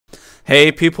Hey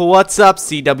people, what's up?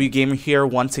 CW Gamer here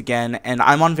once again, and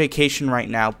I'm on vacation right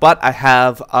now, but I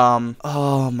have,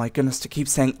 oh my goodness, to keep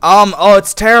saying, oh,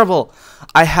 it's terrible!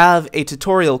 I have a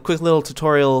tutorial, quick little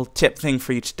tutorial tip thing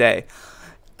for you today.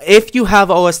 If you have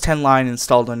OS X Line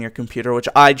installed on your computer, which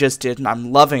I just did, and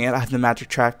I'm loving it, I have the magic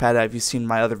trackpad, have you seen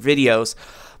my other videos,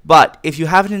 but if you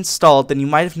have it installed, then you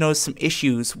might have noticed some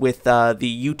issues with the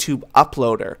YouTube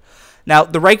uploader. Now,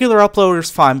 the regular uploader is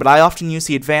fine, but I often use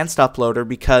the advanced uploader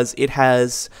because it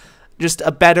has just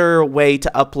a better way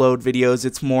to upload videos.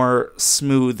 It's more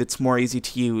smooth, it's more easy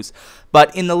to use.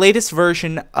 But in the latest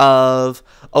version of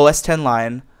OS X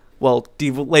Line, well,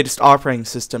 the latest operating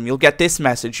system, you'll get this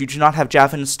message: you do not have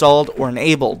Java installed or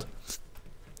enabled.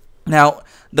 Now,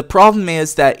 the problem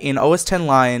is that in OS X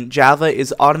Line, Java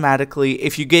is automatically,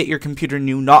 if you get your computer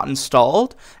new, not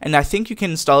installed, and I think you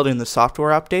can install it in the software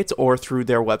updates or through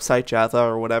their website, Java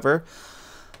or whatever,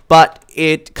 but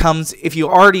it comes, if you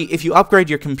upgrade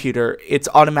your computer, it's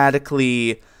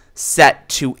automatically set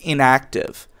to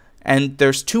inactive. And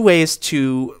there's two ways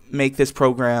to make this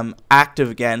program active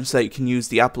again so that you can use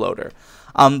the uploader.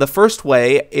 The first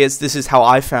way is, this is how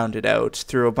I found it out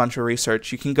through a bunch of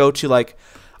research. You can go to,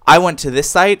 I went to this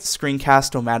site,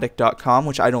 screencast-o-matic.com,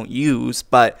 which I don't use,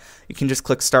 but you can just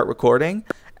click Start Recording,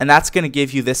 and that's going to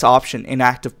give you this option,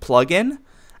 Inactive Plugin,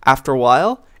 after a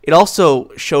while. It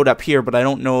also showed up here, but I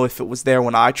don't know if it was there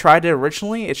when I tried it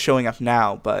originally. It's showing up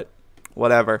now, but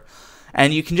whatever.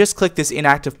 And you can just click this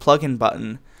Inactive Plugin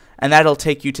button, and that'll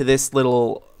take you to this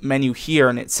little menu here,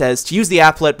 and it says, to use the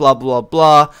applet, blah, blah,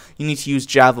 blah, you need to use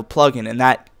Java plugin, and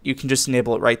that you can just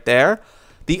enable it right there.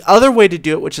 The other way to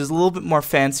do it, which is a little bit more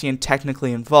fancy and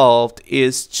technically involved,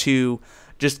 is to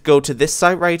just go to this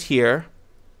site right here.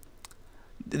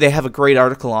 They have a great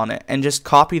article on it, and just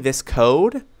copy this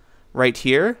code right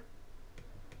here.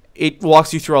 It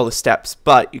walks you through all the steps,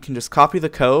 but you can just copy the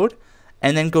code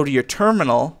and then go to your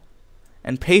terminal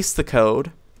and paste the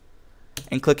code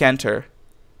and click enter.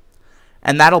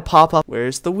 And that'll pop up.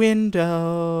 Where's the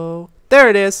window? There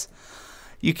it is.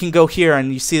 You can go here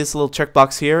and you see this little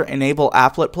checkbox here, Enable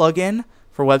Applet Plugin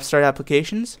for website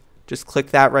applications. Just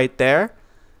click that right there,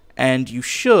 and you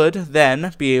should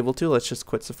then be able to, let's just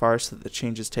quit Safari so that the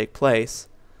changes take place.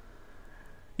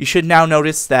 You should now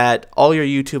notice that all your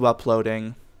YouTube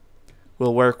uploading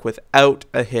will work without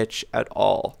a hitch at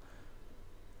all.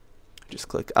 Just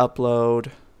click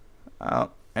Upload,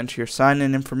 enter your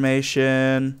sign-in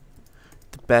information,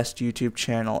 the best YouTube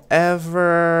channel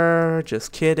ever,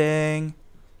 just kidding.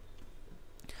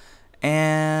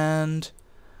 And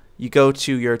you go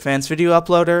to your advanced video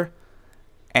uploader,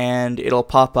 and it'll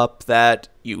pop up that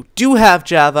you do have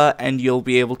Java, and you'll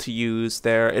be able to use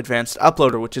their advanced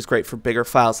uploader, which is great for bigger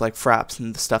files like fraps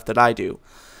and the stuff that I do.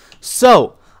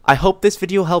 So, I hope this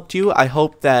video helped you. I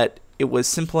hope that it was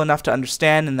simple enough to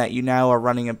understand and that you now are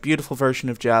running a beautiful version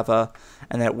of Java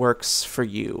and that it works for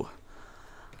you.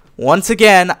 Once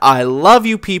again, I love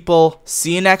you people.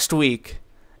 See you next week,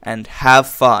 and have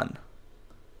fun.